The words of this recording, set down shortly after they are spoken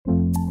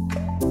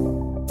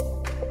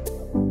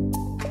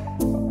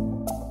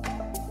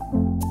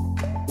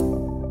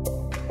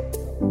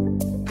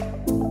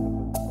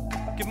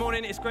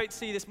Again, it's great to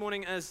see you this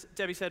morning. As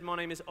Debbie said, my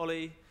name is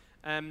Ollie.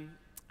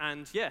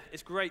 And yeah,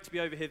 it's great to be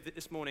over here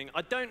this morning.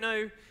 I don't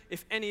know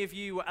if any of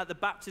you were at the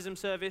baptism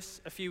service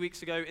a few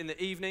weeks ago in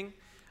the evening,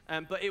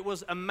 but it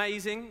was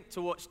amazing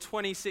to watch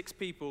 26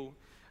 people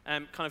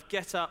kind of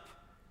get up,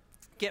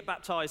 get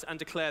baptized, and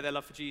declare their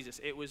love for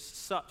Jesus. It was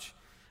such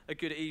a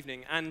good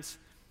evening. And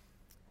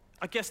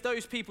I guess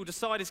those people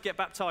decided to get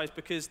baptized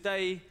because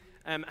they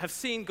have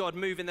seen God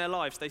move in their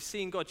lives. They've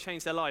seen God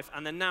change their life,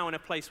 and they're now in a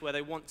place where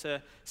they want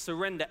to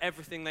surrender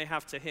everything they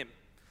have to Him.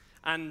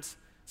 And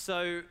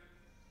so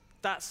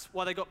that's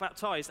why they got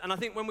baptized. And I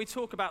think when we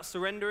talk about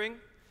surrendering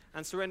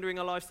and surrendering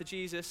our lives to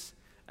Jesus,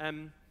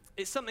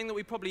 it's something that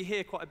we probably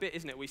hear quite a bit,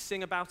 isn't it? We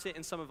sing about it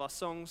in some of our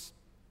songs,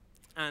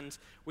 and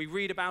we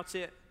read about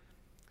it.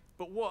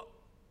 But what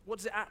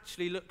does it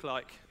actually look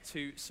like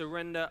to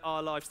surrender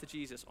our lives to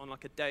Jesus on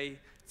like a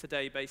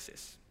day-to-day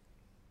basis?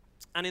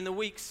 And in the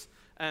weeks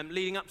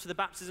leading up to the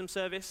baptism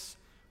service,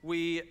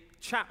 we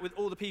chat with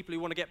all the people who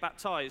want to get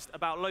baptized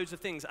about loads of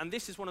things. And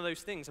this is one of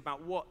those things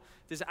about what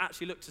does it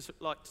actually look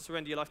like to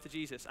surrender your life to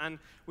Jesus. And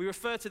we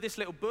refer to this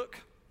little book.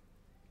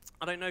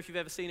 I don't know if you've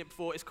ever seen it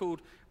before. It's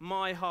called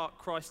My Heart,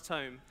 Christ's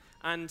Home.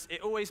 And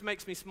it always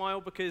makes me smile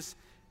because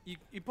you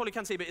probably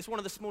can't see, but it's one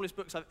of the smallest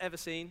books I've ever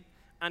seen.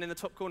 And in the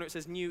top corner it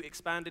says New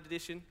Expanded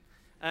Edition,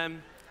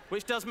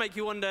 which does make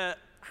you wonder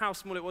how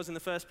small it was in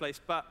the first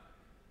place. But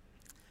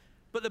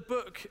the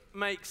book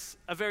makes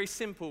a very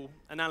simple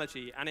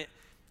analogy, and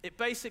it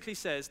basically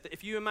says that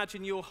if you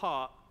imagine your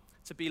heart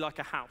to be like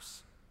a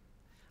house,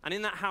 and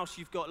in that house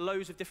you've got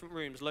loads of different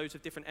rooms, loads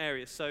of different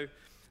areas. So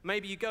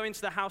maybe you go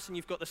into the house and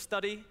you've got the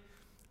study,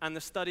 and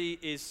the study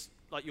is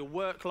like your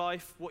work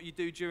life, what you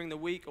do during the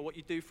week or what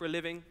you do for a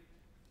living.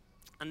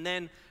 And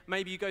then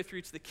maybe you go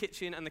through to the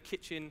kitchen, and the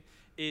kitchen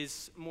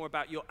is more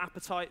about your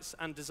appetites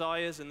and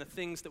desires and the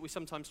things that we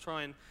sometimes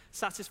try and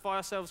satisfy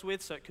ourselves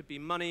with. So it could be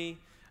money,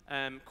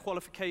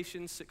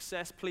 qualifications,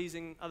 success,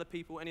 pleasing other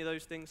people, any of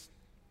those things.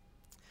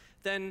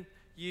 Then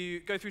you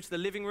go through to the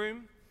living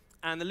room,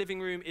 and the living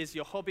room is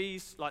your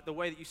hobbies, like the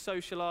way that you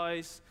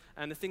socialize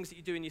and the things that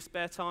you do in your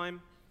spare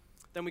time.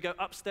 Then we go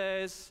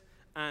upstairs,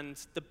 and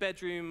the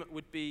bedroom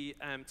would be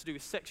to do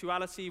with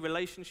sexuality,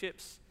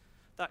 relationships,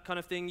 that kind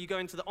of thing. You go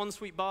into the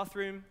ensuite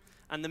bathroom,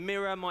 and the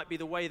mirror might be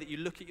the way that you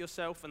look at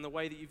yourself and the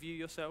way that you view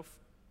yourself.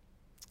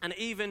 And it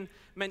even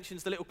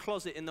mentions the little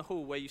closet in the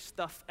hall where you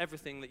stuff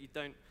everything that you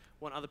don't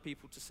want other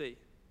people to see.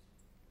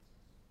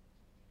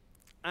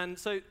 And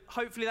so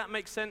hopefully that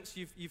makes sense.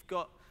 You've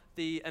got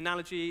the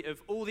analogy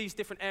of all these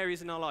different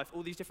areas in our life,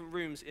 all these different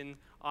rooms in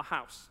our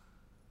house.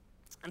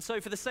 And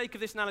so for the sake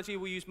of this analogy,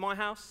 we'll use my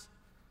house.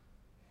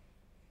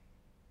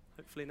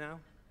 Hopefully now.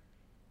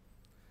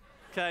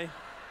 Okay.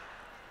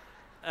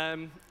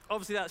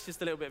 Obviously that's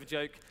just a little bit of a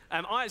joke.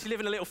 I actually live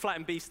in a little flat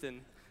in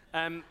Beeston,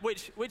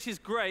 which is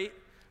great,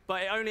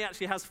 but it only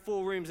actually has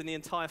 4 rooms in the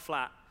entire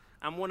flat.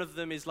 And one of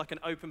them is like an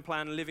open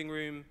plan living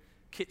room,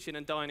 kitchen,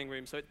 and dining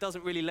room. So it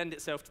doesn't really lend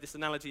itself to this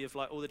analogy of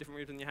like all the different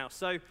rooms in your house.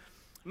 So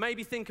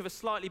maybe think of a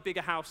slightly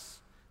bigger house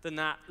than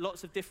that,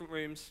 lots of different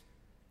rooms.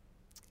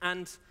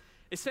 And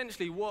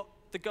essentially what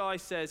the guy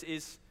says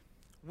is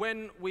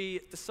when we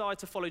decide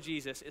to follow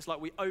Jesus, it's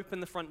like we open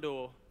the front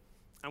door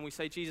and we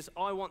say, Jesus,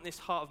 I want this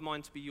heart of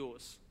mine to be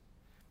yours.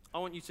 I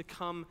want you to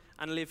come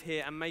and live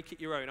here and make it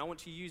your own. I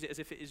want you to use it as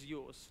if it is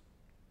yours.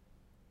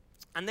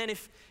 And then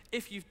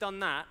if you've done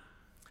that,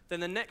 then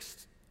the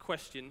next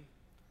question,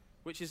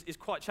 which is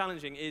quite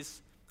challenging,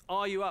 is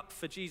are you up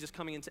for Jesus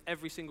coming into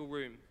every single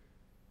room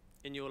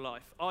in your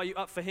life? Are you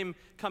up for Him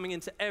coming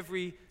into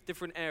every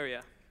different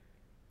area?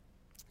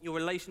 Your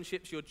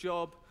relationships, your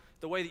job,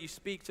 the way that you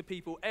speak to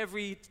people,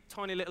 every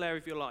tiny little area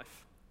of your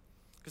life.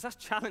 Because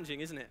that's challenging,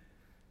 isn't it?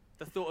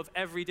 The thought of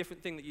every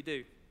different thing that you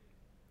do.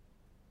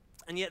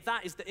 And yet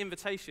that is the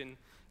invitation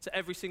to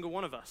every single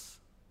one of us.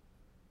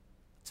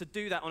 To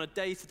do that on a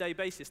day-to-day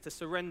basis, to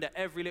surrender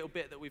every little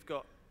bit that we've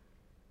got.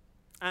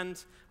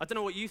 And I don't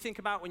know what you think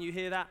about when you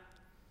hear that.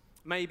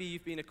 Maybe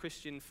you've been a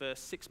Christian for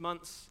 6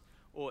 months,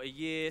 or a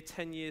year,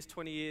 10 years,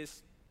 20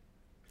 years.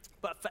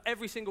 But for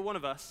every single one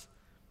of us,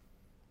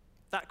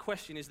 that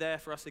question is there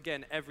for us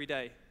again every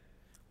day.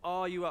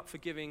 Are you up for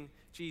giving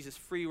Jesus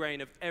free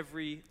reign of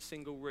every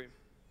single room?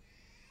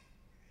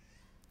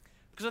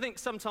 Because I think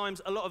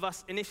sometimes a lot of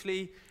us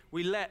initially,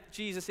 we let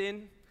Jesus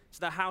in to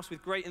the house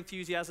with great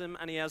enthusiasm,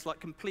 and He has like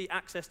complete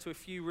access to a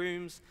few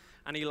rooms,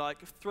 and He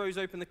like throws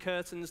open the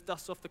curtains,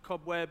 dusts off the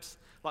cobwebs,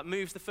 like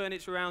moves the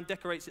furniture around,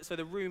 decorates it so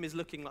the room is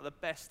looking like the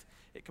best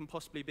it can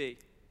possibly be.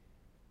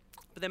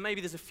 But then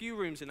maybe there's a few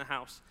rooms in the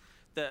house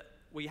that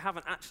we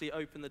haven't actually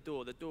opened the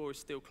door is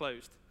still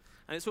closed.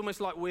 And it's almost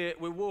like we're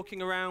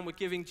walking around, we're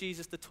giving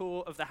Jesus the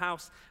tour of the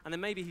house, and then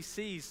maybe He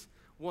sees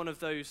one of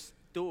those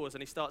doors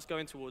and He starts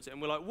going towards it,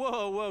 and we're like,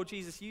 whoa,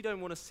 Jesus, you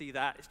don't want to see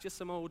that. It's just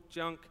some old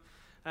junk.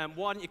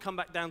 Why don't you come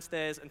back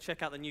downstairs and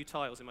check out the new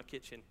tiles in my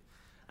kitchen?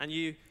 And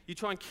you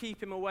try and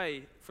keep Him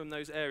away from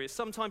those areas,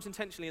 sometimes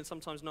intentionally and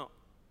sometimes not.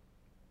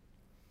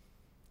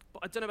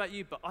 But I don't know about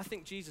you, but I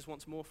think Jesus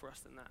wants more for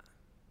us than that.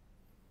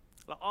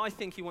 Like, I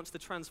think he wants to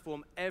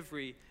transform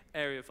every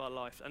area of our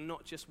life and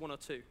not just one or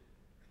two.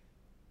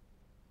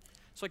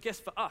 So I guess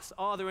for us,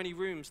 are there any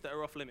rooms that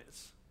are off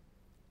limits?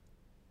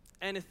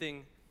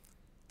 Anything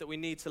that we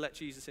need to let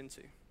Jesus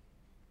into?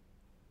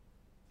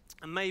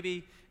 And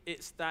maybe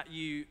it's that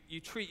you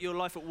treat your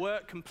life at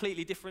work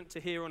completely different to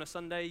here on a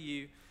Sunday.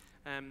 You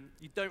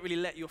don't really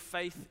let your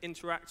faith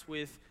interact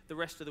with the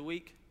rest of the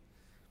week.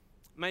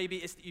 Maybe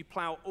it's that you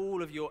plow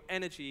all of your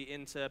energy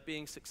into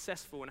being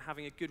successful and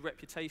having a good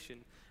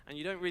reputation, and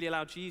you don't really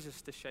allow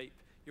Jesus to shape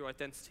your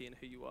identity and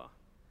who you are.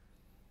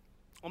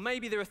 Or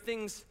maybe there are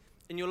things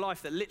in your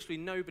life that literally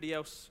nobody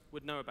else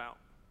would know about,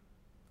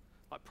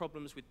 like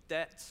problems with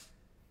debt,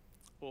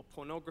 or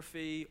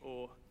pornography,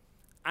 or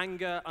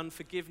anger,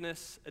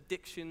 unforgiveness,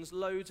 addictions,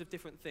 loads of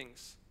different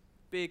things,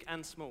 big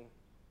and small.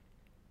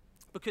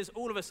 Because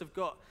all of us have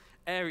got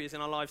areas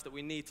in our lives that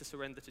we need to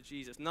surrender to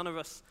Jesus. None of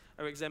us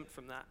are exempt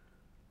from that.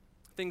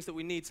 Things that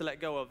we need to let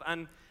go of.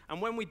 And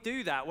when we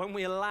do that, when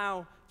we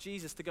allow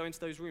Jesus to go into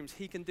those rooms,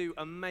 he can do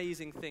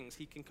amazing things.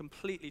 He can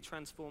completely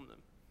transform them.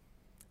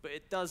 But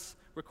it does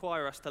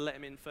require us to let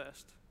him in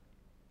first.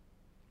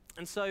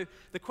 And so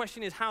the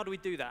question is, how do we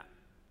do that?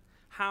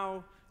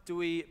 How do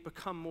we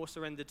become more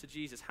surrendered to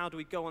Jesus? How do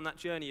we go on that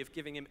journey of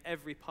giving him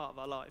every part of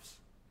our lives?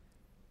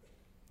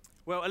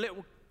 Well, a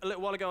little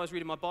while ago, I was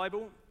reading my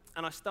Bible,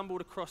 and I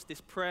stumbled across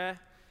this prayer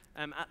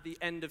at the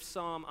end of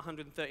Psalm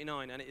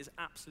 139, and it is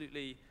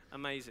absolutely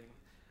amazing.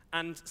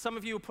 And some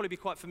of you will probably be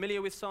quite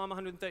familiar with Psalm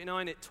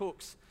 139. It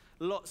talks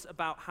lots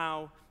about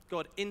how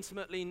God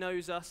intimately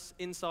knows us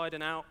inside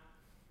and out,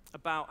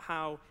 about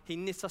how he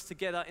knit us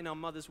together in our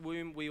mother's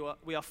womb. We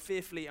are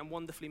fearfully and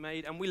wonderfully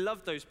made, and we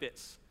love those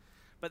bits.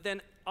 But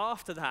then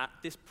after that,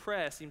 this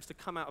prayer seems to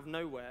come out of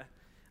nowhere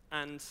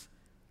and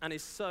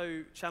is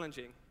so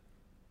challenging.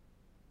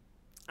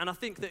 And I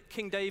think that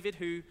King David,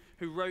 who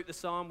wrote the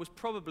psalm, was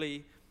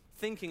probably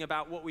thinking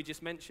about what we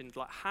just mentioned,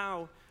 like,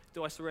 how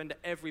do I surrender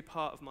every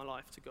part of my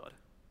life to God?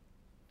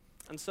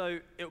 And so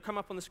it'll come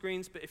up on the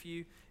screens, but if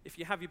you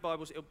have your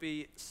Bibles, it'll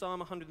be Psalm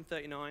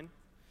 139,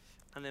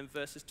 and then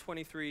verses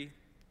 23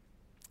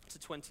 to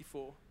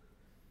 24.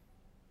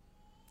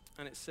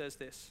 And it says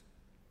this: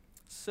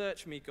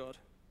 "Search me, God,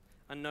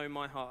 and know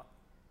my heart.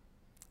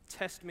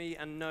 Test me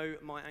and know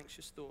my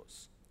anxious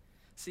thoughts.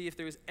 See if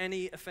there is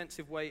any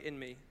offensive way in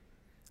me,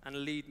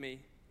 and lead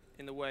me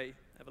in the way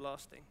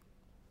everlasting."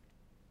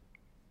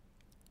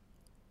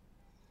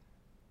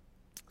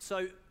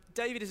 So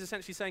David is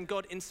essentially saying,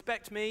 God,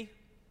 inspect me,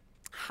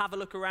 have a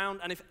look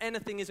around, and if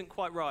anything isn't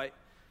quite right,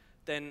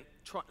 then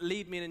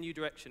lead me in a new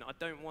direction. I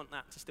don't want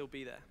that to still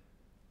be there.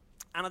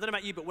 And I don't know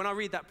about you, but when I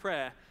read that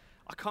prayer,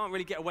 I can't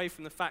really get away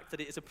from the fact that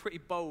it is a pretty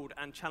bold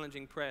and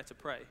challenging prayer to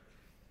pray.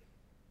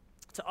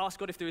 To ask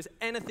God if there is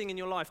anything in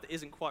your life that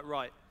isn't quite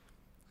right,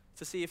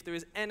 to see if there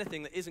is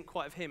anything that isn't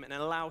quite of him, and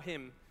allow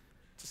him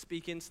to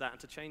speak into that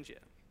and to change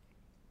it.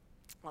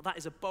 Well, that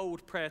is a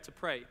bold prayer to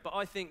pray, but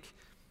I think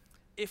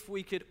if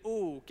we could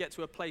all get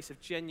to a place of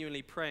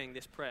genuinely praying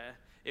this prayer,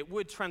 it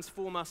would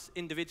transform us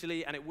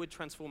individually and it would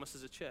transform us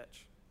as a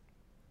church.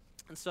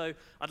 And so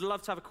I'd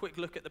love to have a quick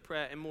look at the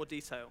prayer in more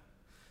detail.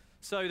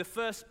 So the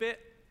first bit,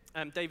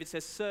 David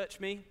says,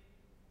 "Search me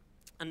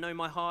and know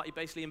my heart." He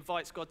basically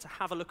invites God to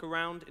have a look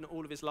around in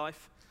all of his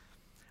life.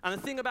 And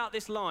the thing about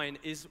this line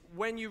is,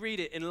 when you read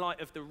it in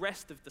light of the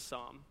rest of the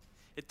psalm,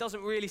 it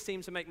doesn't really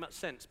seem to make much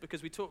sense,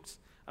 because we talked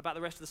about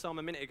the rest of the psalm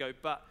a minute ago,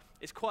 but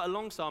it's quite a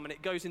long psalm and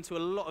it goes into a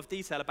lot of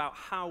detail about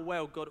how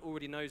well God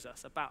already knows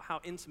us, about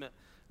how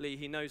intimately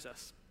he knows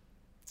us.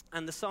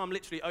 And the psalm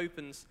literally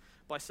opens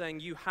by saying,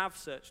 "You have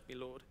searched me,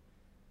 Lord,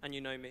 and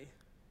you know me.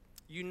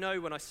 You know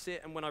when I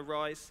sit and when I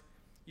rise.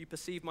 You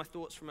perceive my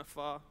thoughts from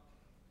afar.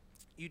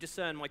 You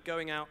discern my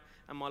going out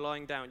and my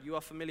lying down. You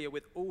are familiar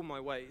with all my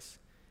ways.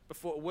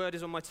 Before a word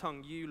is on my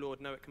tongue, you,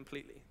 Lord, know it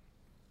completely."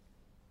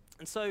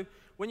 And so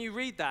when you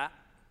read that,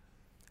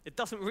 it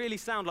doesn't really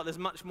sound like there's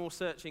much more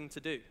searching to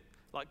do.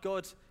 Like,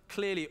 God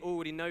clearly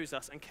already knows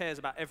us and cares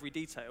about every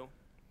detail.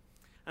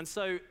 And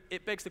so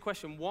it begs the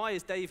question, why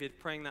is David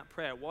praying that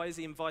prayer? Why is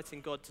he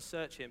inviting God to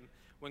search him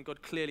when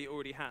God clearly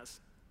already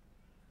has?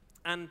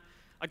 And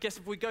I guess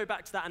if we go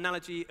back to that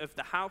analogy of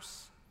the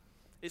house,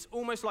 it's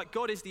almost like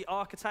God is the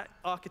architect.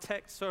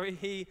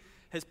 He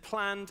has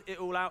planned it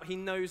all out. He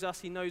knows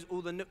us. He knows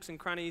all the nooks and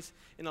crannies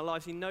in our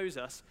lives. He knows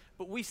us.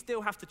 But we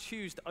still have to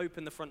choose to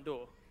open the front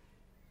door.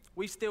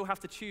 We still have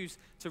to choose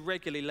to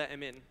regularly let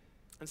him in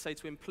and say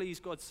to him, "Please,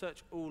 God,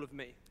 search all of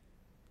me.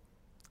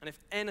 And if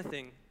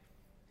anything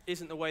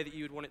isn't the way that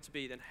you would want it to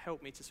be, then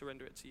help me to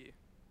surrender it to you."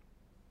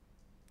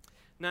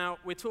 Now,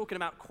 we're talking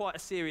about quite a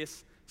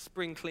serious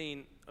spring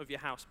clean of your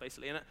house,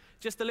 basically. And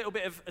just a little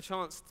bit of a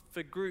chance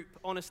for group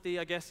honesty,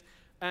 I guess.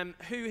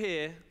 Who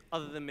here,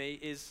 other than me,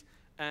 is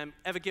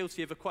ever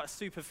guilty of a quite a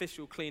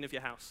superficial clean of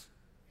your house?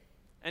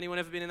 Anyone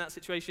ever been in that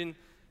situation?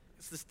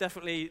 There's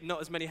definitely not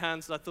as many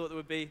hands as I thought there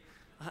would be.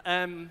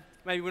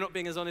 Maybe we're not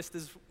being as honest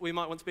as we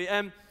might want to be.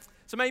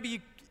 So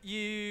maybe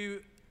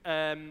you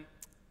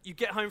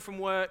get home from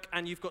work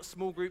and you've got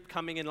small group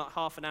coming in like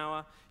half an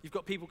hour. You've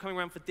got people coming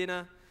around for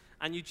dinner,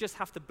 and you just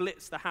have to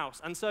blitz the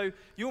house. And so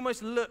you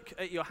almost look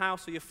at your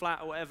house or your flat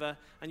or whatever,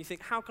 and you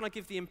think, how can I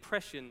give the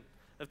impression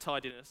of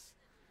tidiness,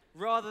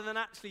 rather than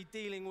actually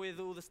dealing with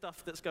all the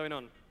stuff that's going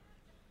on?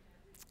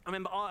 I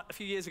remember a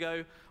few years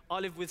ago, I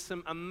lived with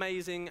some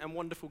amazing and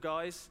wonderful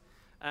guys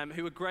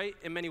who were great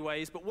in many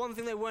ways, but one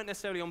thing they weren't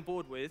necessarily on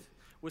board with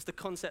was the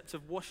concept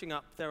of washing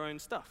up their own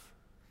stuff,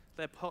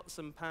 their pots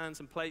and pans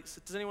and plates.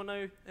 Does anyone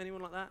know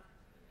anyone like that?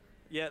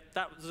 Yeah,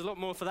 there's a lot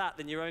more for that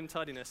than your own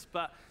tidiness.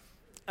 But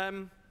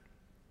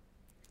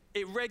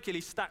it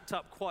regularly stacked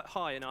up quite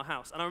high in our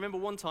house. And I remember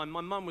one time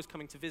my mum was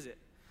coming to visit.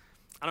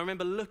 And I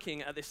remember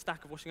looking at this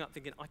stack of washing up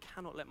thinking, I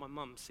cannot let my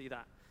mum see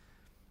that.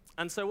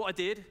 And so what I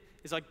did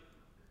is I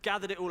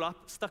gathered it all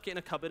up, stuck it in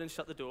a cupboard and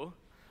shut the door.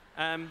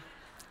 And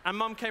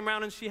mum came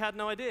round and she had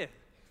no idea.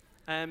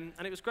 And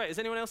it was great. Has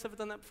anyone else ever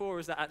done that before, or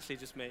is that actually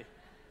just me?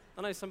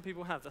 I know some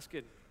people have. That's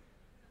good.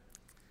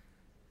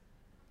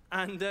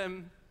 And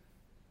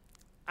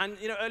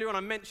you know, earlier on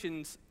I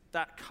mentioned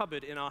that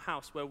cupboard in our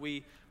house where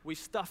we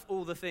stuff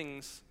all the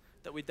things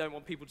that we don't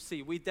want people to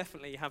see. We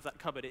definitely have that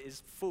cupboard. It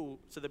is full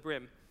to the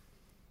brim.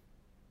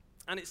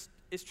 And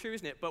it's true,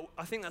 isn't it? But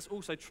I think that's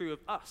also true of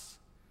us.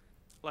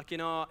 Like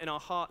in our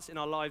hearts, in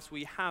our lives,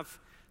 we have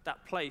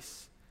that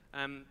place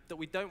that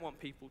we don't want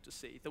people to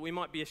see, that we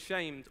might be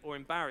ashamed or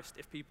embarrassed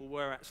if people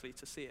were actually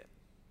to see it.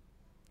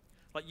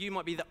 Like you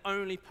might be the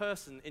only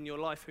person in your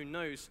life who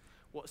knows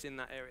what's in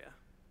that area.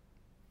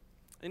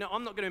 You know,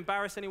 I'm not going to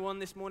embarrass anyone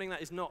this morning.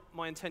 That is not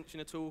my intention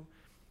at all.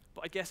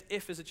 But I guess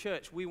if as a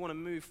church we want to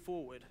move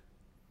forward,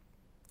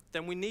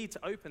 then we need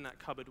to open that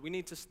cupboard. We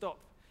need to stop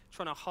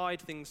trying to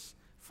hide things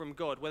from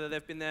God, whether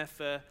they've been there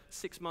for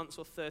 6 months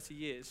or 30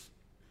 years.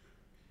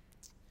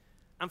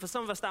 And for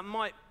some of us, that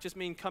might just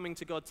mean coming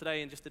to God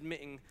today and just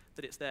admitting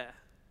that it's there,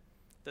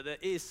 that there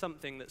is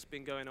something that's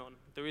been going on.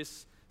 There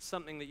is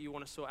something that you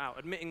want to sort out,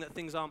 admitting that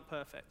things aren't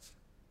perfect.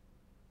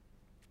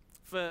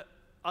 For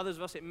others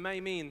of us, it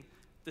may mean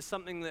there's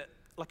something that,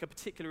 like a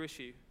particular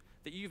issue,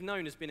 that you've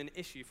known has been an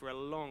issue for a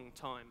long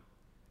time.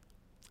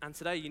 And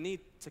today you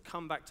need to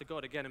come back to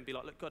God again and be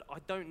like, look, God, I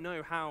don't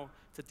know how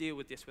to deal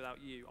with this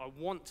without you. I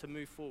want to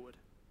move forward.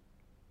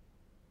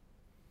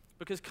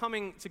 Because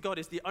coming to God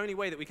is the only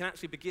way that we can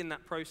actually begin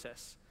that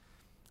process.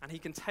 And he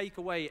can take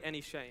away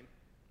any shame.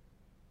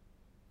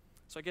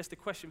 So I guess the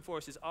question for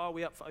us is, are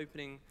we up for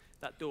opening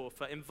that door,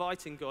 for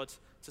inviting God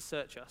to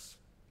search us?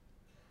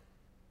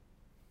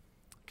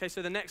 Okay,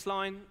 so the next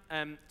line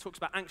talks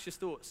about anxious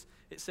thoughts.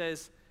 It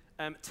says,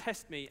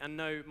 test me and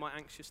know my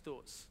anxious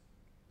thoughts.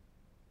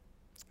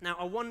 Now,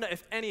 I wonder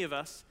if any of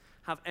us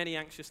have any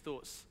anxious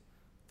thoughts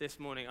this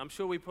morning. I'm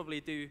sure we probably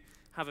do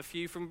have a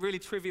few, from really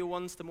trivial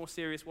ones to more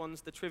serious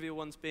ones. The trivial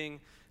ones being,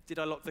 did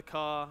I lock the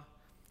car?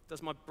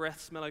 Does my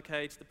breath smell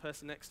okay to the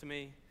person next to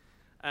me?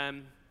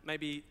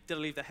 Maybe, did I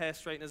leave the hair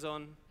straighteners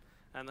on?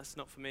 And that's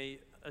not for me,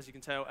 as you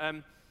can tell.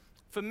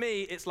 For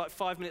me, it's like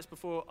 5 minutes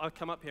before I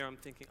come up here, I'm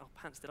thinking, oh,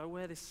 pants, did I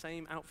wear this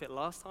same outfit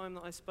last time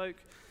that I spoke?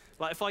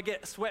 Like, if I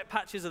get sweat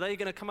patches, are they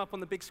going to come up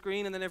on the big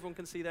screen and then everyone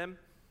can see them?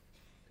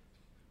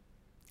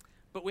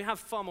 But we have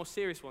far more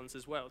serious ones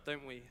as well,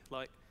 don't we?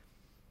 Like,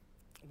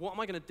 what am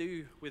I going to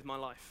do with my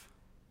life?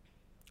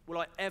 Will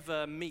I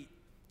ever meet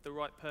the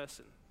right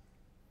person?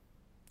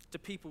 Do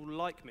people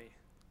like me?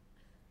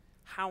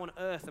 How on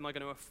earth am I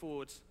going to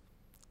afford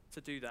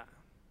to do that?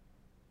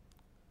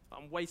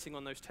 I'm waiting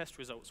on those test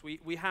results.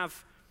 We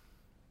have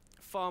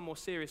far more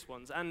serious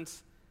ones, and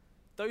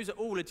those are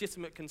all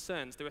legitimate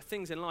concerns. There are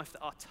things in life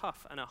that are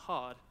tough and are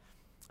hard,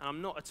 and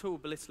I'm not at all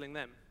belittling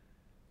them.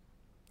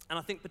 And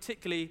I think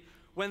particularly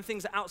when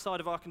things are outside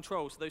of our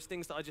control, so those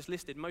things that I just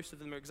listed, most of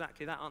them are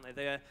exactly that, aren't they?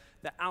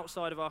 They're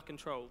outside of our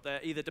control.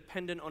 They're either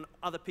dependent on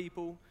other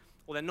people,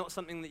 or they're not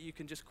something that you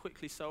can just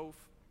quickly solve.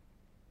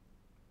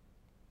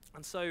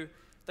 And so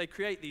they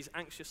create these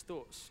anxious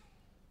thoughts.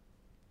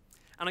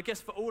 And I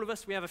guess for all of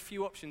us, we have a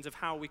few options of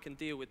how we can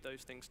deal with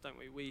those things, don't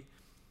we?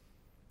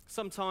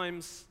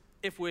 Sometimes,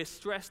 if we're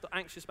stressed or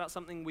anxious about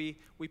something, we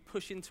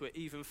push into it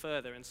even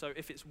further. And so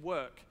if it's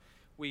work,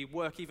 we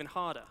work even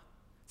harder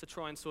to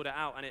try and sort it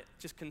out, and it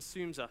just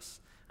consumes us,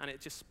 and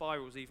it just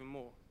spirals even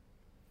more.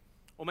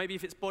 Or maybe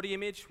if it's body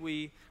image,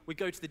 we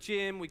go to the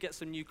gym, we get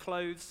some new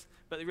clothes,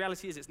 but the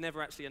reality is it's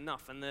never actually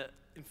enough, and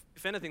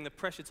if anything, the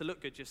pressure to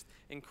look good just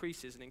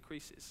increases and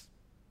increases.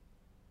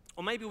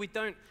 Or maybe we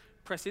don't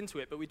press into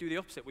it, but we do the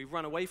opposite. We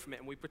run away from it,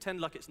 and we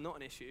pretend like it's not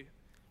an issue,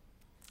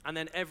 and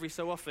then every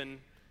so often,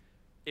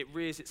 it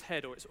rears its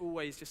head, or it's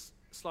always just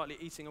slightly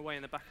eating away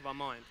in the back of our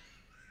mind.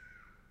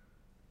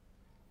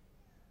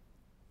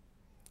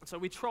 So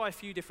we try a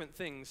few different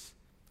things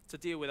to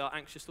deal with our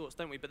anxious thoughts,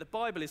 don't we? But the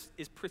Bible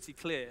is pretty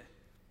clear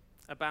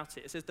about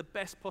it. It says the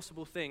best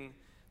possible thing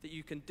that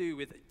you can do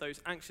with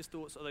those anxious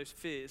thoughts or those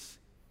fears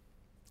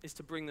is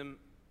to bring them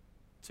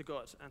to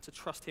God and to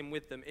trust him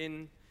with them.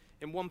 In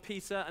 1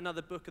 Peter,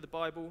 another book of the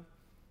Bible,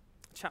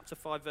 chapter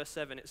 5, verse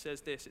 7, it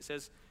says this. It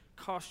says,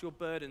 cast your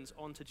burdens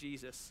onto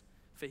Jesus,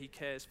 for he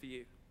cares for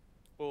you.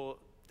 Or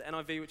the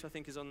NIV, which I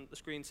think is on the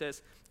screen,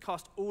 says,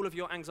 cast all of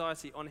your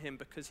anxiety on him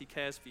because he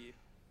cares for you.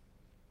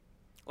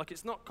 Like,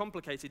 it's not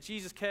complicated.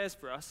 Jesus cares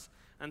for us,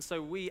 and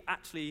so we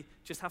actually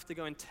just have to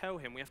go and tell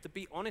him. We have to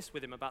be honest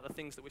with him about the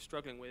things that we're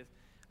struggling with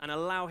and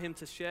allow him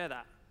to share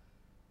that.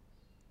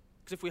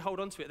 Because if we hold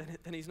on to it,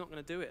 then he's not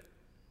going to do it.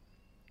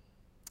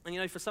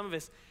 And for some of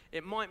us,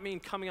 it might mean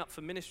coming up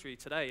for ministry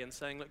today and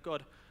saying, look,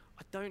 God,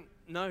 I don't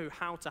know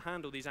how to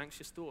handle these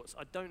anxious thoughts.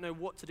 I don't know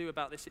what to do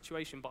about this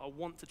situation, but I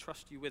want to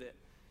trust you with it,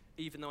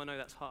 even though I know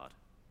that's hard.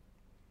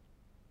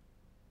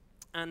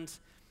 And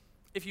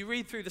if you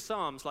read through the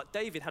Psalms, like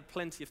David had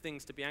plenty of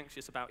things to be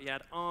anxious about. He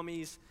had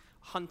armies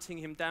hunting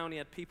him down. He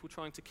had people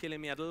trying to kill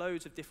him. He had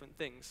loads of different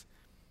things.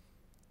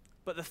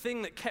 But the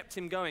thing that kept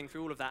him going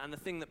through all of that, and the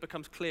thing that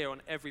becomes clear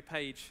on every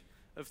page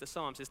of the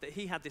Psalms, is that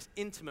he had this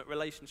intimate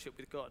relationship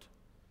with God.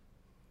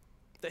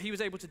 That he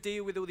was able to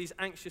deal with all these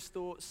anxious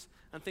thoughts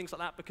and things like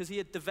that because he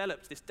had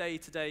developed this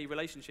day-to-day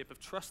relationship of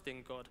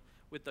trusting God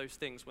with those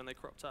things when they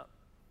cropped up.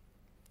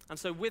 And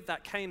so with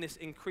that came this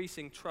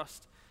increasing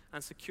trust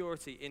and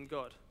security in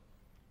God.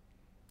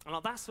 And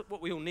that's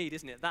what we all need,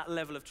 isn't it? That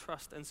level of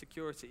trust and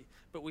security.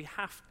 But we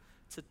have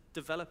to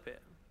develop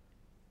it.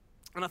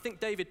 And I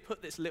think David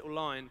put this little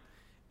line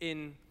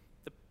in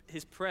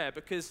his prayer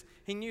because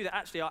he knew that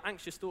actually our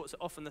anxious thoughts are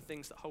often the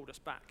things that hold us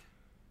back.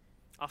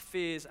 Our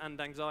fears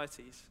and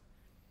anxieties.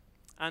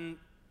 And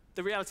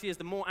the reality is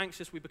the more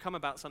anxious we become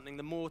about something,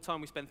 the more time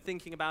we spend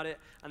thinking about it,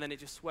 and then it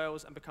just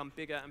swells and becomes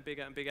bigger and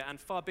bigger and bigger, and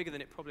far bigger than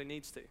it probably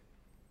needs to.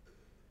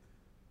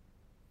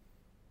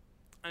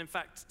 And in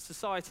fact,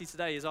 society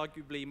today is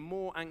arguably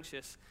more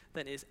anxious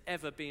than it has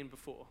ever been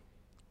before.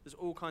 There's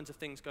all kinds of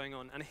things going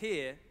on. And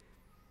here,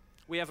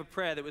 we have a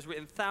prayer that was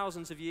written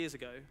thousands of years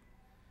ago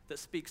that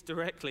speaks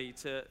directly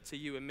to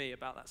you and me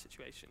about that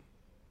situation.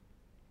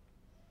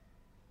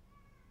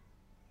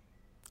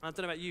 I don't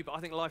know about you, but I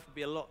think life would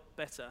be a lot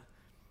better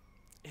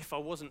if I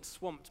wasn't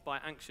swamped by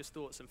anxious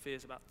thoughts and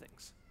fears about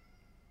things.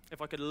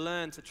 If I could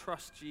learn to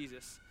trust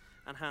Jesus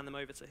and hand them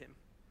over to him.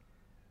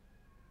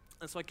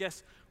 And so I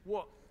guess,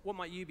 what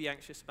might you be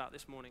anxious about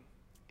this morning?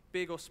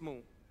 Big or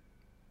small?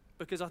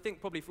 Because I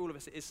think probably for all of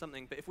us it is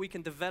something, but if we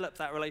can develop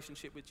that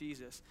relationship with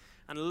Jesus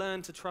and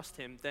learn to trust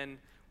him, then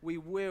we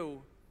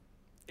will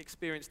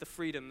experience the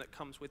freedom that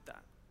comes with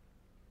that.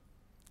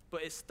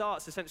 But it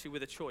starts essentially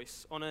with a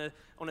choice. On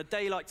a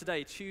day like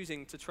today,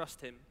 choosing to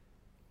trust him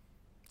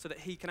so that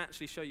he can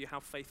actually show you how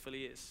faithful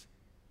he is.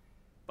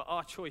 But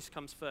our choice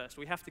comes first.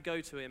 We have to go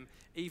to him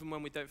even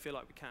when we don't feel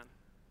like we can.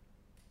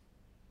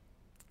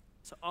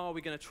 So are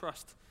we going to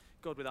trust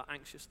God with our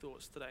anxious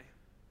thoughts today?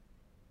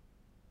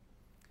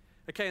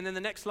 Okay, and then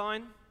the next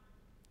line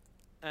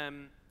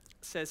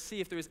says, see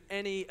if there is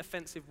any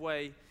offensive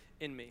way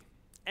in me.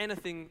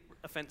 Anything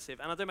offensive.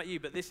 And I don't know about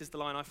you, but this is the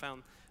line I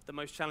found the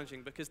most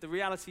challenging, because the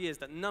reality is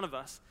that none of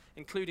us,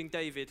 including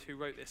David who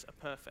wrote this, are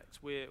perfect.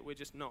 We're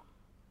just not.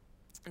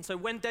 And so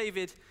when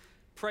David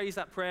prays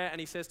that prayer and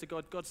he says to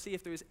God, God, see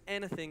if there is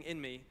anything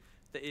in me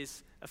that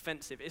is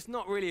offensive, it's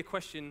not really a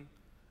question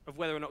of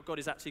whether or not God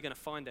is actually going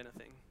to find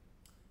anything.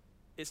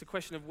 It's a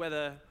question of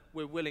whether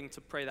we're willing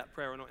to pray that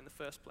prayer or not in the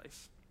first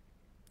place.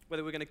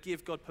 Whether we're going to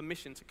give God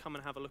permission to come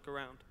and have a look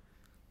around.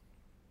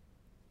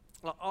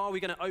 Like, are we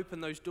going to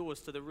open those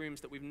doors to the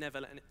rooms that we've never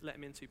let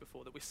him into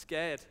before, that we're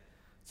scared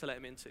to let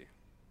him into?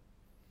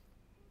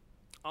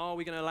 Are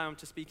we going to allow him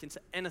to speak into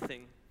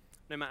anything,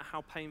 no matter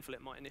how painful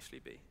it might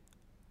initially be?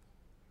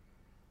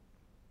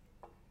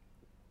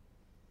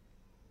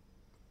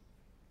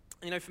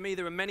 For me,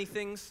 there are many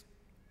things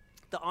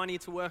that I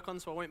need to work on,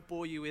 so I won't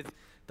bore you with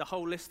the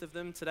whole list of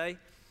them today.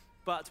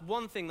 But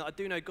one thing that I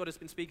do know God has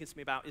been speaking to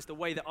me about is the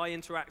way that I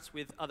interact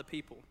with other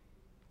people.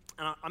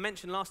 And I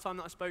mentioned last time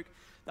that I spoke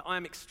that I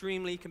am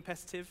extremely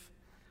competitive.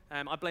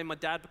 I blame my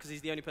dad because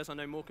he's the only person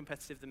I know more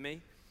competitive than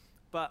me.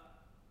 But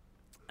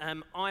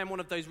I am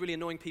one of those really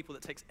annoying people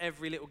that takes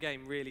every little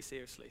game really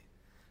seriously.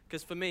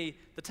 Because for me,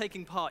 the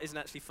taking part isn't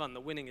actually fun. The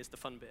winning is the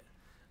fun bit.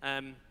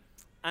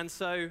 And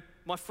so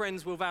my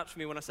friends will vouch for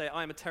me when I say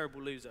I am a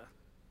terrible loser.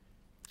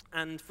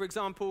 And for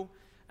example,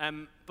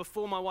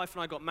 before my wife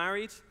and I got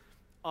married,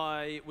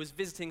 I was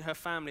visiting her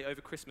family over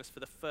Christmas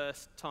for the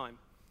first time.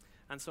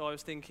 And so I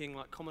was thinking,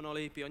 like, come on,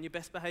 Ollie, be on your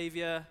best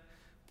behavior,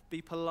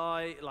 be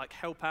polite, like,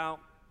 help out,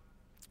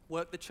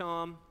 work the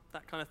charm,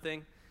 that kind of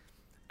thing.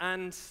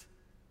 And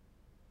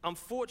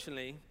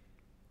unfortunately,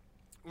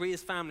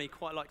 Ria's family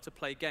quite like to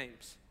play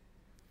games.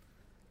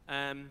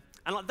 And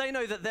like, they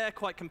know that they're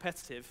quite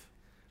competitive,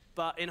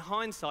 but in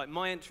hindsight,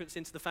 my entrance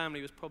into the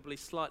family was probably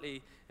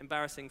slightly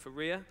embarrassing for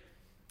Ria.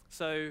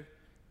 So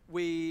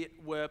we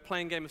were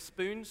playing a game of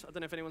spoons. I don't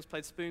know if anyone's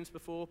played spoons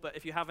before, but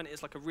if you haven't,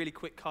 it's like a really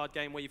quick card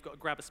game where you've got to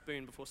grab a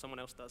spoon before someone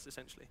else does,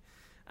 essentially.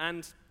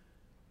 And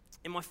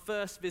in my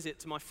first visit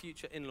to my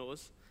future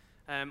in-laws,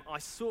 I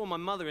saw my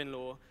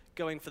mother-in-law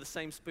going for the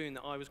same spoon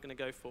that I was going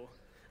to go for.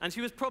 And she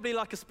was probably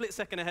like a split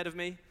second ahead of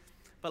me,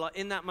 but like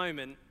in that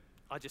moment,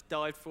 I just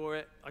dived for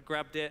it, I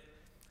grabbed it,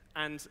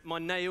 and my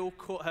nail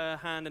caught her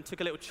hand and took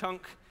a little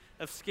chunk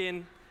of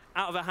skin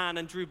out of her hand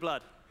and drew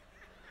blood.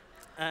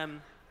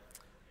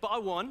 But I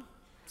won,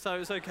 so it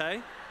was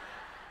okay.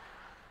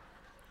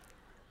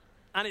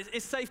 And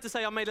it's safe to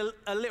say I made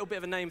a little bit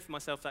of a name for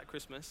myself that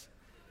Christmas.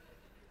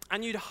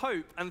 And you'd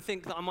hope and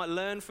think that I might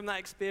learn from that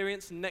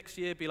experience and next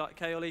year be like,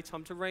 okay, Ollie,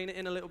 time to rein it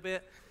in a little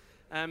bit.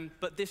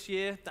 But this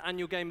year, the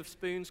annual Game of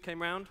Spoons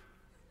came round.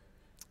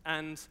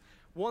 And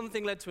one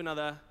thing led to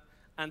another.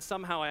 And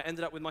somehow I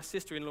ended up with my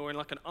sister-in-law in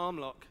like an arm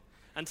lock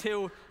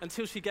until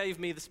she gave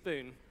me the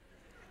spoon.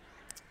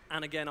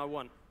 And again, I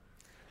won.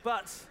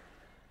 But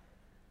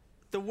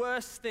the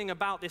worst thing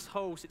about this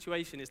whole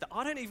situation is that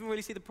I don't even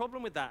really see the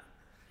problem with that.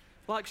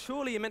 Like,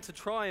 surely you're meant to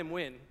try and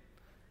win.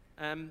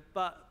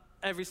 But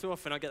every so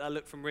often I get that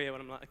look from Rio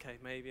and I'm like, okay,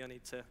 maybe I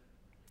need to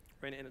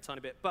rein it in a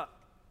tiny bit. But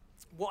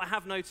what I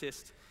have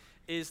noticed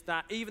is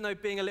that even though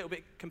being a little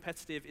bit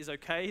competitive is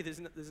okay,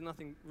 there's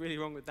nothing really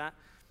wrong with that,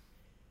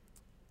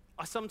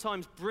 I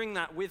sometimes bring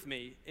that with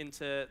me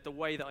into the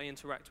way that I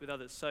interact with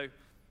others. So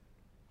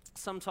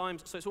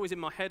it's always in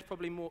my head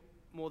probably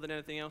more than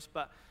anything else,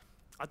 but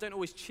I don't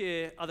always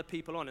cheer other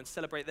people on and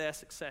celebrate their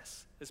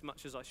success as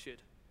much as I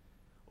should.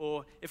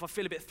 Or if I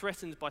feel a bit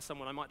threatened by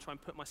someone, I might try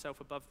and put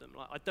myself above them.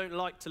 Like, I don't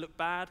like to look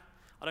bad.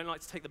 I don't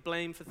like to take the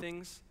blame for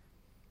things.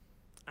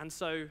 And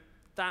so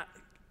that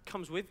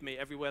comes with me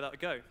everywhere that I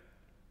go.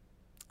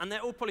 And they're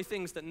all probably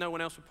things that no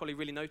one else would probably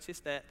really notice.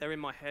 They're in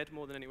my head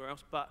more than anywhere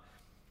else. But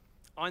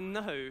I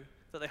know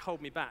that they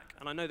hold me back.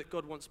 And I know that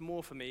God wants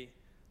more for me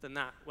than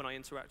that when I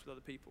interact with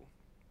other people.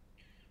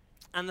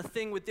 And the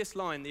thing with this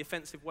line, the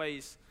offensive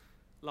ways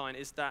line,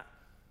 is that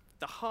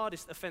the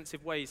hardest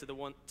offensive ways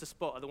to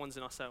spot are the ones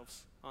in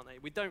ourselves, aren't they?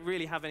 We don't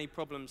really have any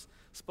problems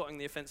spotting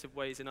the offensive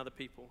ways in other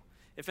people.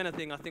 If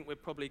anything, I think we're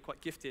probably quite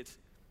gifted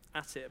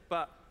at it.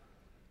 But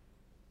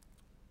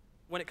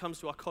when it comes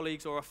to our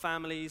colleagues or our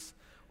families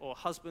or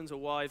husbands or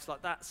wives,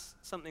 like, that's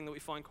something that we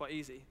find quite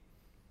easy.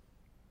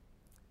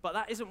 But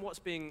that isn't what's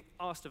being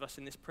asked of us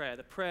in this prayer.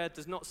 The prayer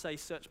does not say,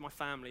 search my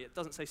family. It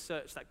doesn't say,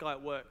 search that guy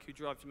at work who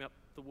drives me up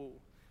the wall.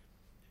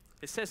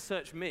 It says,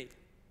 search me.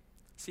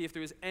 See if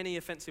there is any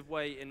offensive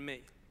way in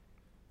me.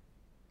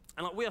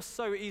 And like, we are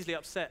so easily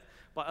upset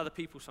by other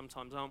people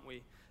sometimes, aren't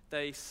we?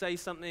 They say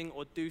something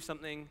or do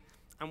something,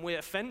 and we're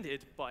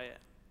offended by it.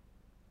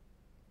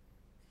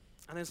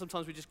 And then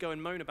sometimes we just go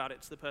and moan about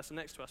it to the person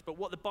next to us. But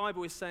what the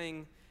Bible is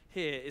saying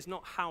here is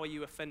not, how are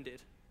you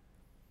offended?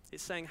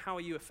 It's saying, how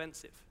are you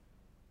offensive?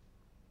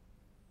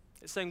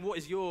 It's saying, what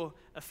is your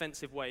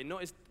offensive way?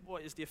 Not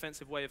what is the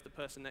offensive way of the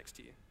person next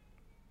to you.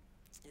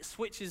 It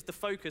switches the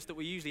focus that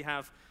we usually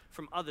have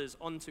from others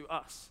onto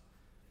us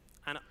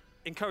and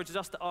encourages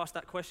us to ask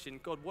that question,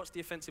 God, what's the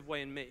offensive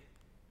way in me?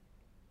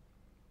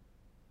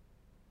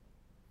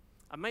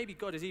 And maybe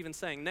God is even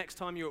saying, next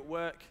time you're at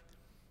work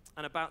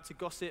and about to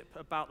gossip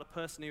about the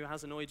person who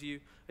has annoyed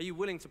you, are you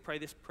willing to pray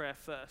this prayer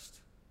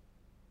first?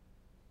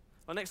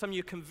 Or next time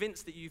you're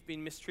convinced that you've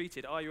been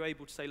mistreated, are you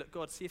able to say, look,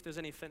 God, see if there's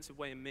any offensive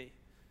way in me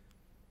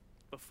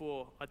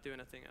before I do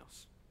anything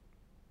else?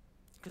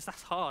 Because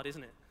that's hard,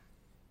 isn't it?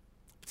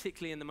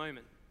 Particularly in the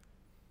moment.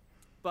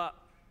 But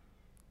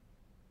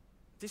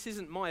this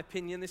isn't my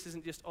opinion. This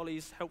isn't just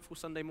Ollie's helpful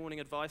Sunday morning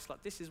advice.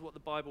 Like, this is what the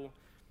Bible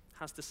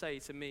has to say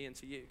to me and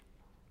to you.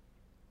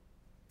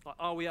 Like,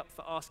 are we up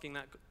for asking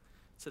that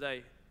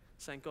today?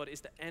 Saying, God,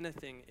 is there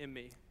anything in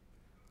me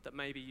that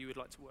maybe you would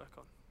like to work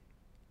on?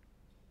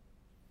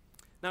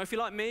 Now, if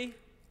you're like me,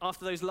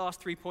 after those last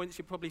 3 points,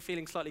 you're probably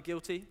feeling slightly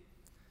guilty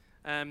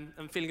and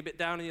feeling a bit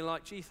down, and you're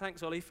like, gee,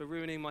 thanks, Ollie, for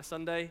ruining my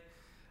Sunday.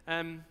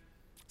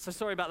 So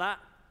sorry about that.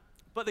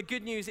 But the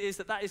good news is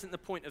that isn't the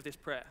point of this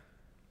prayer.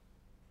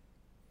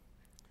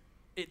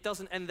 It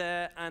doesn't end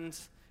there, and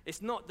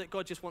it's not that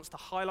God just wants to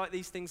highlight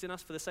these things in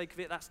us for the sake of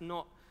it. That's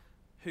not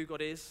who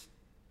God is.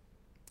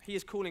 He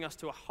is calling us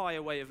to a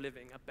higher way of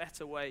living, a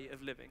better way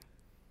of living.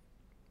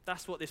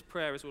 That's what this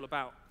prayer is all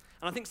about.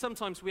 And I think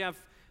sometimes we have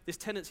this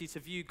tendency to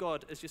view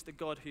God as just a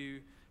God who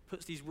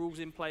puts these rules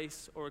in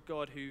place, or a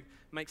God who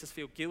makes us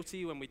feel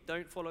guilty when we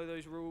don't follow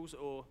those rules,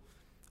 or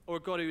a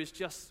God who is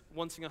just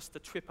wanting us to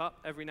trip up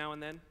every now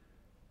and then.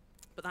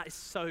 But that is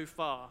so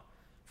far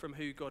from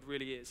who God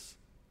really is.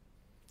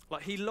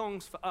 Like, he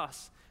longs for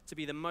us to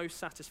be the most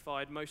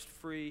satisfied, most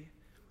free,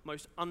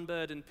 most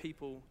unburdened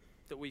people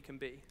that we can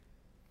be.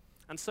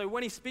 And so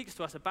when he speaks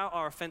to us about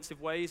our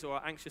offensive ways or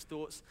our anxious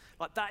thoughts,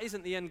 like, that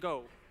isn't the end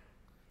goal.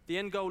 The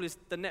end goal is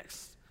the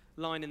next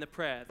line in the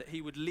prayer, that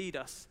he would lead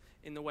us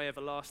in the way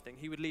everlasting.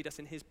 He would lead us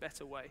in his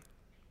better way.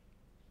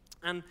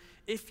 And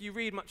if you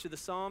read much of the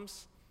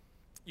Psalms,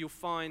 you'll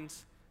find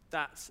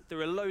that there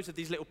are loads of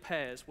these little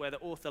pairs where the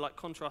author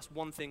contrasts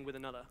one thing with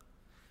another.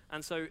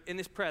 And so in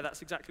this prayer,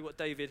 that's exactly what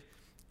David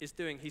is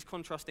doing. He's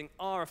contrasting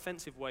our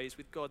offensive ways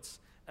with God's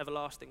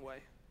everlasting way.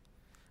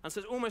 And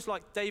so it's almost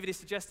like David is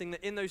suggesting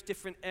that in those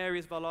different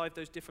areas of our life,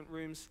 those different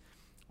rooms,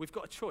 we've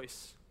got a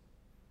choice.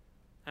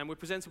 And we're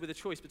presented with a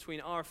choice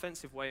between our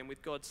offensive way and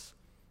with God's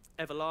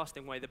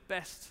everlasting way, the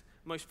best,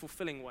 most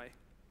fulfilling way.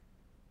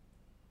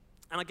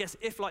 And I guess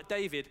if, like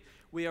David,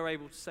 we are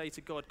able to say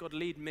to God, God,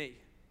 lead me,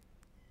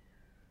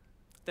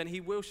 then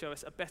he will show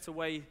us a better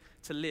way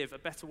to live, a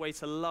better way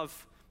to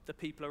love the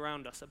people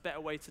around us, a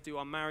better way to do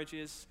our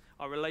marriages,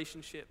 our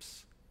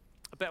relationships,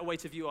 a better way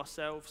to view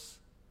ourselves.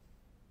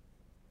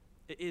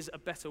 It is a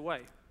better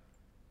way.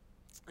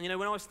 And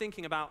when I was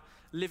thinking about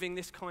living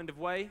this kind of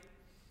way,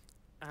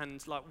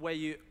 and like where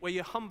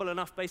you're humble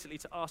enough basically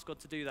to ask God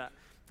to do that,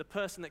 the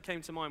person that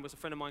came to mind was a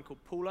friend of mine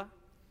called Paula.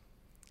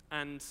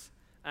 And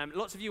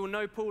lots of you will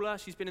know Paula.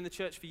 She's been in the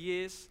church for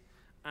years.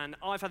 And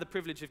I've had the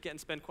privilege of getting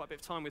to spend quite a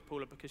bit of time with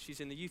Paula because she's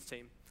in the youth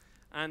team.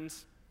 And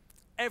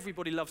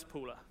everybody loves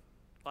Paula.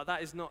 Like,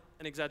 that is not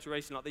an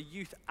exaggeration. Like, the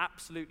youth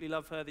absolutely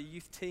love her. The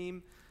youth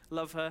team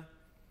love her.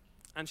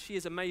 And she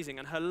is amazing.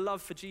 And her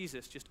love for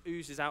Jesus just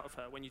oozes out of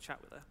her when you chat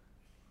with her.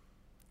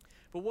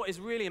 But what is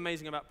really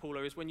amazing about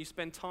Paula is when you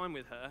spend time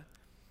with her,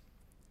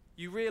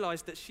 you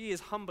realize that she is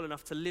humble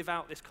enough to live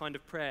out this kind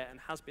of prayer and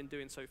has been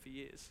doing so for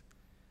years,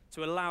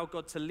 to allow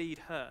God to lead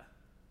her.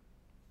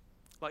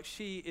 Like,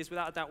 she is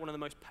without a doubt one of the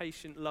most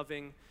patient,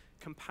 loving,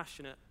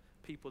 compassionate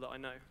people that I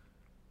know.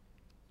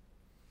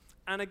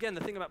 And again,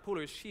 the thing about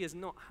Paula is she has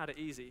not had it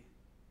easy.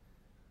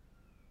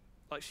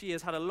 Like, she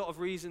has had a lot of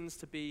reasons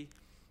to be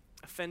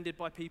offended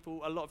by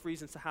people, a lot of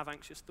reasons to have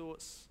anxious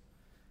thoughts.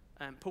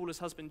 Paula's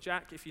husband,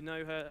 Jack, if you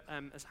know her,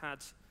 has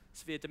had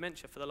severe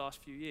dementia for the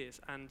last few years,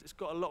 and it's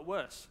got a lot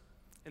worse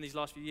in these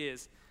last few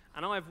years.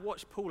 And I've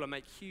watched Paula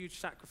make huge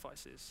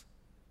sacrifices.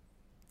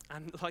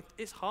 And like,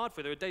 it's hard for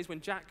her. There are days when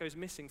Jack goes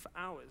missing for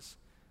hours,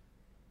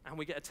 and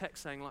we get a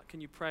text saying, like,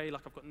 can you pray?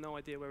 Like, I've got no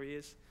idea where he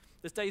is.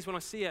 There's days when I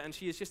see her and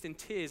she is just in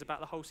tears about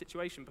the whole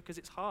situation because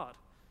it's hard.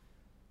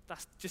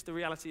 That's just the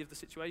reality of the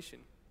situation.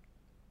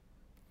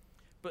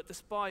 But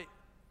despite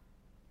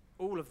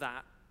all of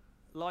that,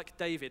 like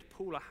David,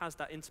 Paula has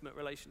that intimate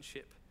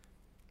relationship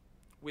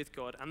with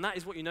God. And that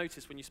is what you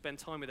notice when you spend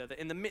time with her, that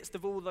in the midst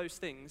of all those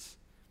things,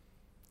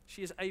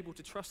 she is able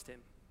to trust him.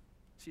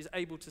 She is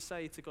able to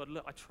say to God,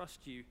 look, I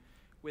trust you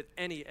with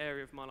any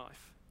area of my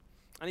life.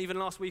 And even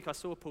last week I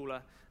saw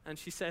Paula, and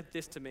she said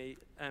this to me.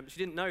 She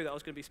didn't know that I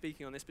was going to be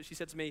speaking on this, but she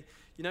said to me,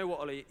 you know what,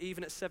 Ollie,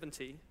 even at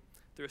 70,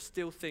 there are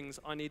still things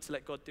I need to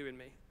let God do in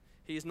me.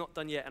 He is not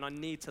done yet, and I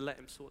need to let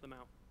him sort them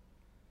out.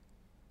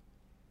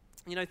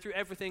 Through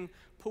everything,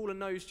 Paula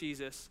knows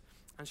Jesus,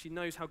 and she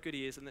knows how good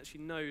he is, and that she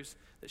knows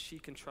that she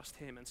can trust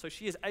him. And so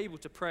she is able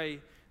to pray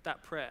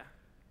that prayer.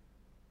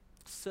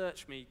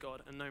 Search me,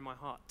 God, and know my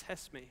heart.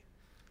 Test me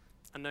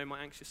and know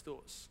my anxious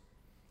thoughts.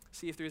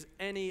 See if there is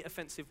any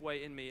offensive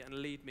way in me and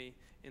lead me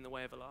in the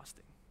way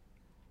everlasting.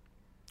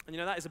 And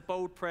that is a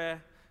bold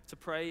prayer to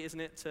pray, isn't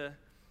it? To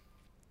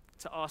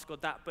ask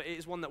God that, but it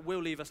is one that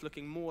will leave us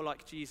looking more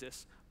like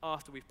Jesus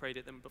after we've prayed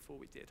it than before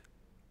we did.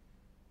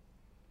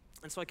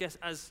 And so I guess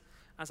as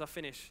I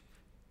finish,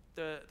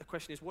 the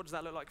question is, what does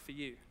that look like for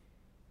you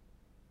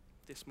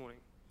this morning?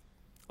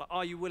 Like,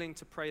 are you willing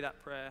to pray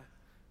that prayer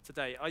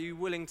today? Are you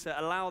willing to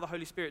allow the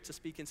Holy Spirit to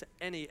speak into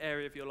any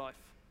area of your life?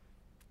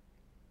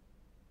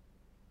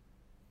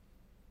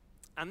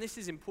 And this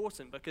is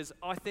important because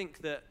I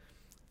think that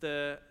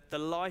the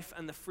life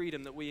and the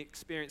freedom that we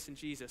experience in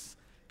Jesus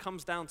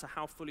comes down to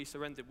how fully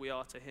surrendered we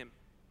are to him.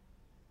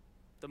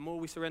 The more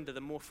we surrender, the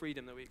more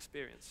freedom that we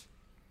experience.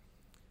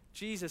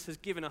 Jesus has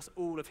given us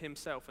all of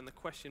himself, and the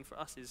question for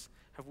us is,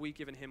 have we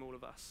given him all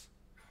of us?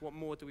 What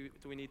more do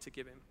we need to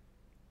give him?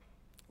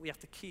 We have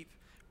to keep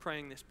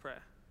praying this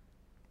prayer.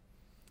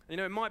 And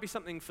it might be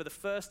something for the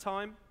first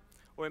time,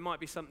 or it might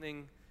be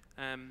something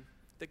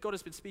that God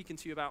has been speaking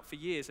to you about for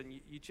years, and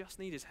you just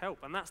need his help.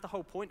 And that's the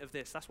whole point of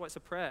this. That's why it's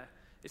a prayer.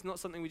 It's not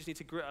something we just need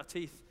to grit our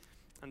teeth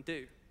and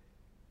do.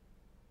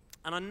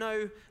 And I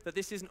know that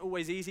this isn't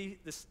always easy.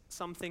 There's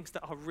some things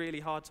that are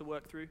really hard to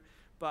work through,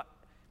 but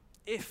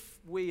if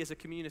we as a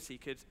community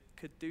could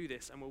do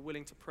this and were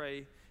willing to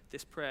pray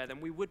this prayer, then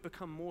we would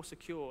become more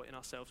secure in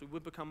ourselves. We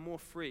would become more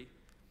free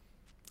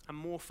and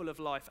more full of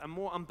life and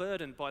more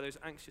unburdened by those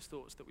anxious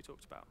thoughts that we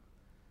talked about.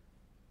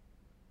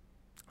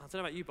 I don't know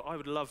about you, but I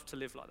would love to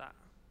live like that.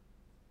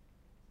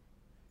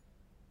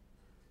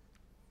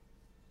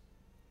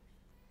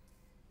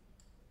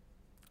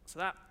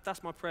 So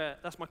that's my prayer.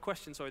 That's my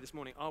question, this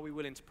morning. Are we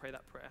willing to pray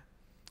that prayer?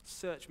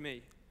 Search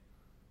me,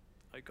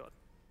 oh God.